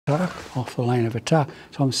attack, off the line of attack.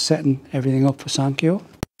 So I'm setting everything up for Sankyo. Off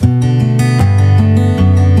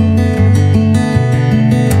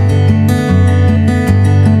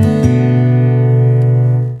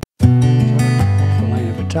the line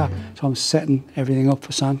of attack. So I'm setting everything up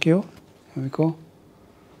for Sankyo. Here we go.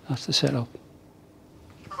 That's the setup.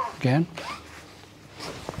 Again.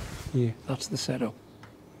 Here, that's the setup.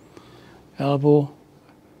 Elbow,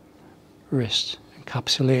 wrist,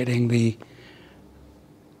 encapsulating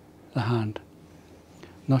the hand.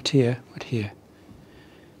 Not here, but here.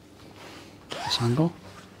 This angle.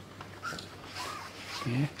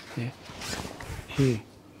 Here, here. Here,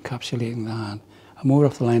 encapsulating the hand. I move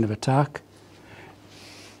off the line of attack.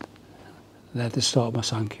 There's the start of my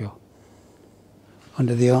Sankyo.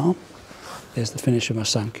 Under the arm, there's the finish of my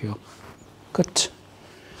Sankyo. Cut.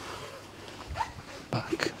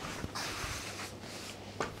 Back.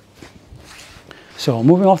 So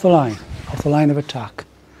moving off the line of attack,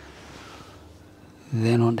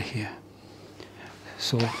 then onto here.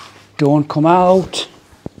 So don't come out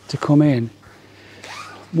to come in,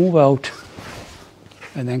 move out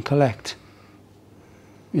and then collect.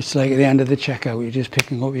 It's like at the end of the checkout, you're just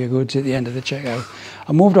picking up your goods at the end of the checkout.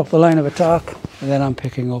 I moved off the line of attack and then I'm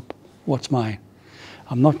picking up what's mine.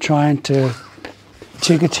 I'm not trying to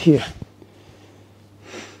take it here.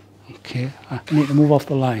 Okay, I need to move off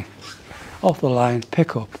the line. Off the line,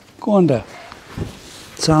 pick up, go under.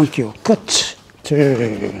 Sankyo, cut,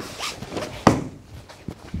 turn.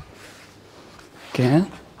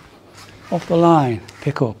 Again, off the line,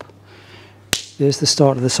 pick up. There's the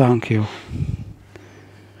start of the Sankyo.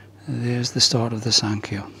 There's the start of the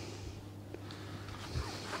Sankyo.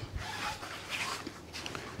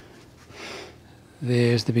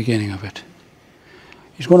 There's the beginning of it.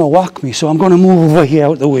 He's going to whack me, so I'm going to move over here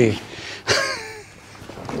out the way.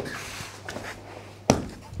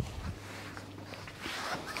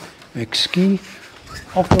 Make ski,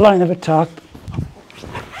 off the line of attack,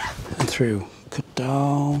 and through. Cut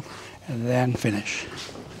down, and then finish.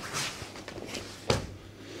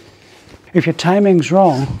 If your timing's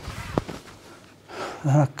wrong,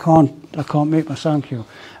 I can't make my Sankyo.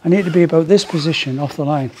 I need to be about this position off the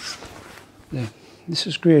line. There. This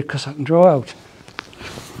is great because I can draw out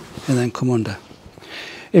and then come under.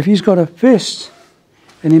 If he's got a fist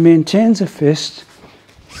and he maintains a fist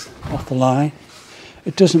off the line,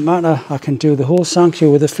 it doesn't matter. I can do the whole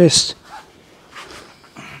Sankyo with a fist.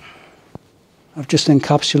 I've just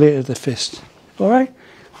encapsulated the fist. All right?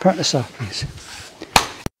 Practice that, please.